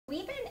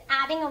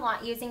adding a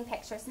lot using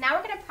pictures. Now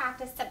we're going to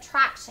practice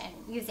subtraction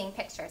using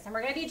pictures, and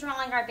we're going to be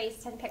drawing our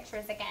base 10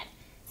 pictures again.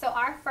 So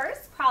our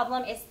first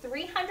problem is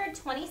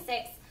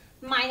 326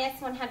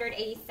 minus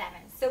 187.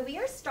 So we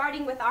are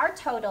starting with our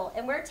total,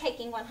 and we're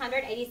taking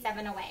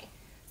 187 away.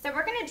 So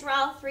we're going to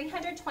draw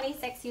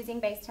 326 using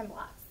base 10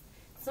 blocks.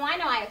 So I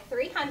know I have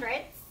 3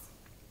 hundredths,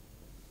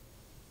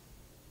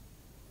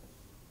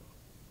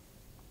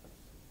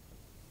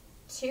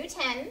 2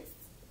 tens,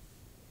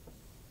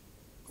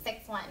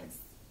 6 ones.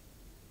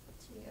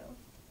 2,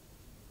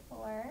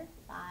 4,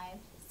 5,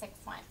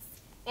 6 ones.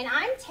 And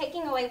I'm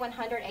taking away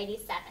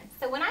 187.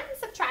 So when I'm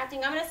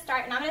subtracting, I'm going to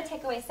start and I'm going to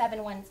take away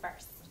 7 ones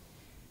first.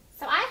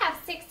 So I have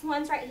 6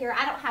 ones right here.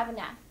 I don't have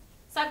enough.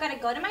 So I've got to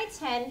go to my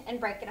 10 and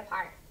break it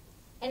apart.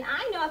 And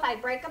I know if I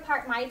break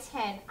apart my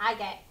 10, I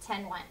get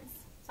 10 ones.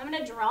 So I'm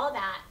going to draw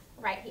that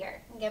right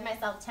here and give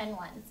myself 10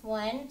 ones.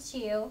 1,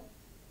 2,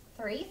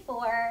 3,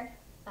 4,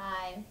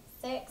 5,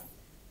 6,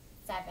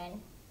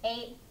 7,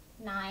 8,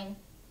 9,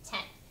 10.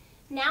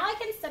 Now I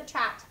can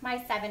subtract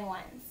my 7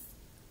 ones.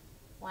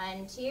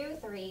 1, 2,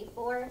 3,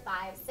 4,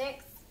 5,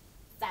 6,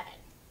 7.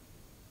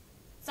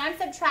 So I'm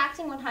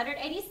subtracting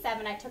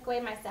 187. I took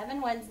away my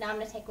 7 ones. Now I'm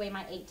going to take away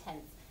my 8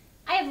 tens.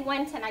 I have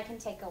 1 10 I can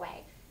take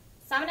away.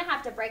 So I'm going to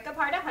have to break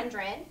apart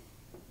 100.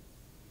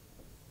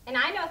 And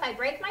I know if I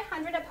break my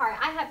 100 apart,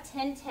 I have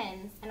 10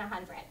 tens and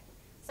 100.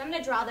 So I'm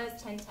going to draw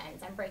those 10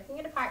 tens. I'm breaking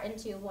it apart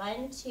into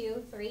 1,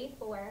 2, 3,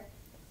 4,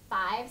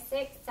 5,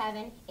 6,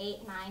 7, 8,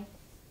 9,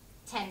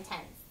 10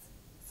 tens.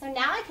 So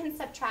now I can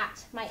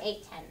subtract my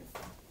 8 tens.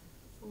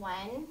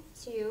 1,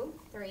 2,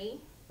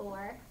 3,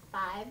 4,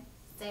 5,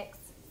 6,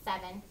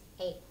 7,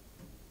 8.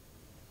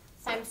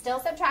 So I'm still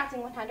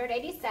subtracting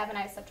 187.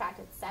 I've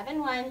subtracted 7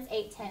 ones,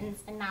 8 tens,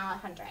 and now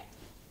 100.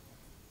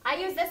 I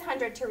use this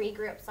 100 to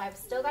regroup, so I've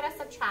still got to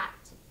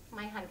subtract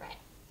my 100.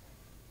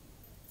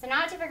 So now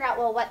I have to figure out,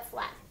 well, what's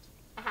left?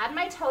 I had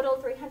my total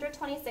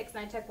 326,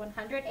 and I took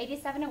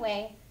 187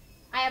 away.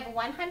 I have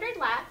 100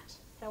 left,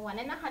 so 1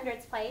 in the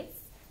hundreds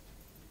place.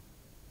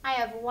 I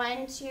have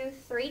 1, 2,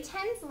 3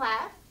 tens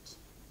left,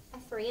 a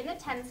 3 in the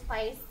tens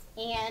place,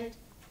 and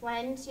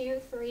 1, 2,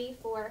 3,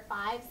 4,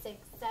 5, 6,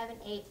 7,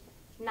 8,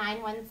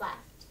 9 ones left.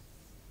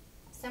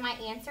 So my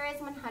answer is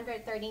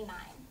 139.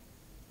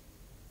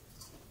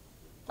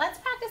 Let's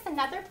practice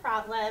another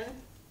problem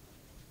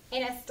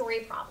in a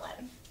story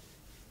problem.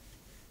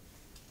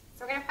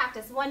 So we're going to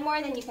practice one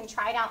more, then you can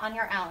try it out on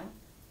your own.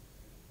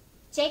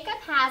 Jacob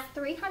has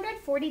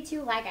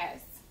 342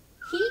 Legos.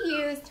 He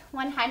used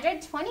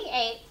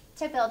 128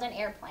 to build an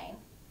airplane.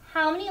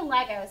 How many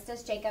Legos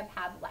does Jacob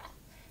have left?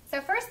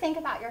 So first think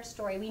about your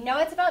story. We know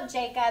it's about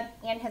Jacob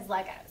and his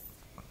Legos.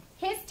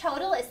 His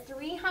total is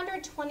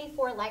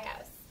 324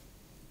 Legos,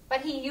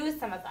 but he used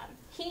some of them.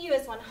 He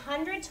used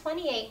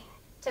 128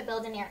 to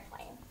build an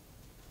airplane.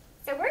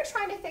 So we're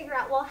trying to figure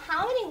out, well,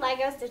 how many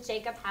Legos does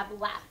Jacob have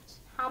left?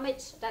 How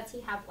much does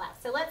he have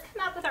left? So let's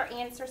come up with our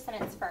answer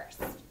sentence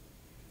first.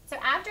 So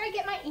after I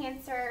get my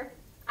answer,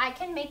 I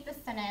can make the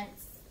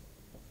sentence,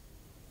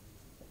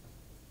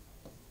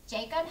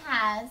 Jacob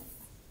has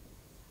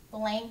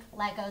blank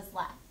Legos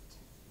left.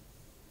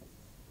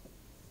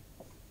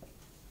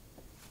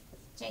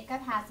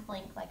 Jacob has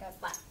blank Legos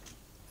left.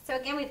 So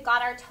again, we've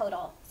got our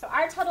total. So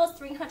our total is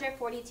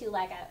 342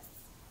 Legos.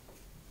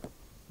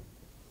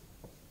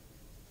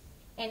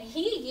 And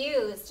he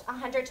used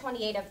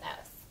 128 of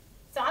those.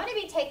 So I'm going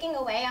to be taking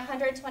away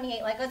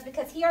 128 Legos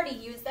because he already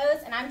used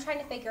those, and I'm trying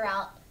to figure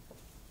out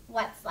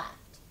what's left.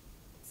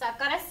 So I've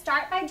got to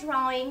start by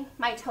drawing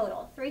my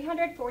total,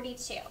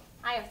 342.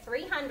 I have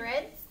 3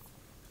 hundreds,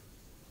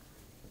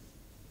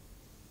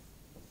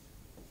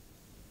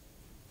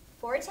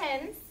 4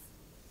 tens,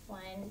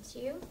 1,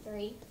 2,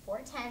 3,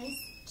 4 tens,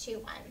 2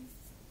 ones.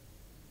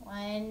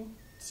 1,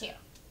 2.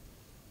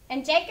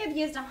 And Jacob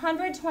used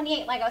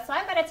 128 Legos, so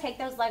I'm going to take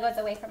those Legos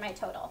away from my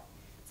total.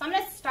 So I'm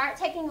going to start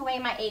taking away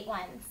my 8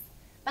 ones,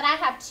 but I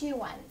have 2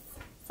 ones.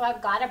 So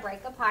I've got to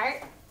break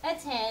apart a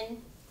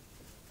 10,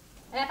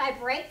 and if I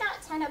break that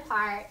 10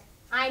 apart,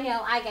 I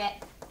know I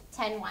get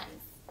 10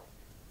 ones.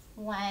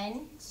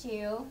 1,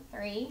 2,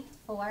 3,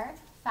 4,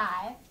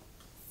 5,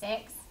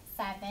 6,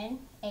 7,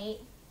 8,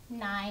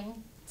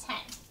 9, 10.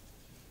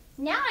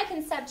 Now I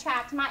can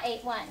subtract my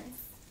 8 ones.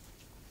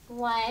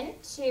 1,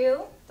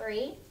 2,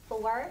 3,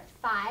 4,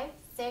 5,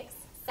 6,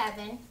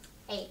 7,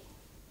 8.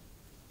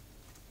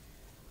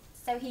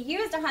 So he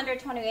used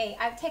 128.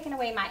 I've taken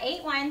away my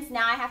 8 ones.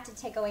 Now I have to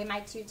take away my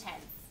 2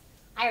 tens.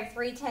 I have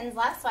 3 tens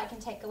left, so I can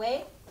take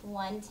away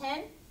 1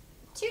 10,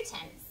 2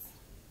 tens.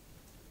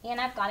 And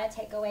I've got to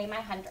take away my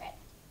 100.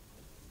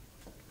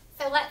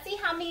 So let's see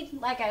how many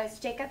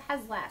Legos Jacob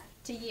has left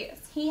to use.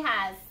 He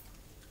has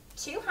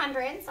 2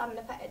 hundreds, so I'm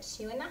going to put a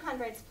 2 in the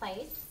hundreds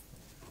place,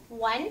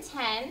 1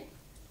 10,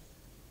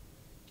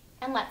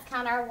 and let's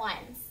count our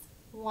ones.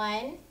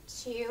 1,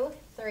 2,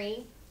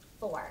 3,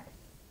 4.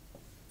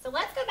 So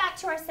let's go back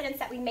to our sentence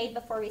that we made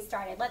before we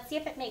started. Let's see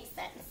if it makes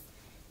sense.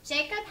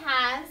 Jacob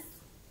has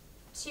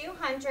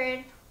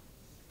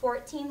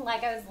 214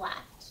 Legos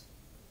left.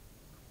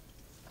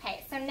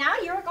 Okay, so now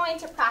you're going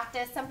to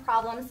practice some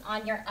problems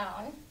on your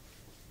own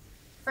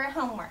for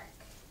homework.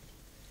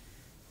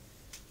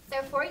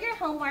 So for your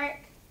homework,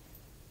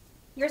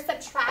 you're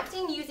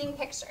subtracting using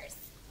pictures.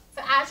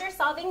 So as you're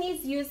solving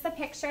these, use the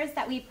pictures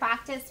that we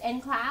practiced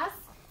in class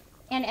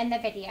and in the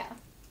video.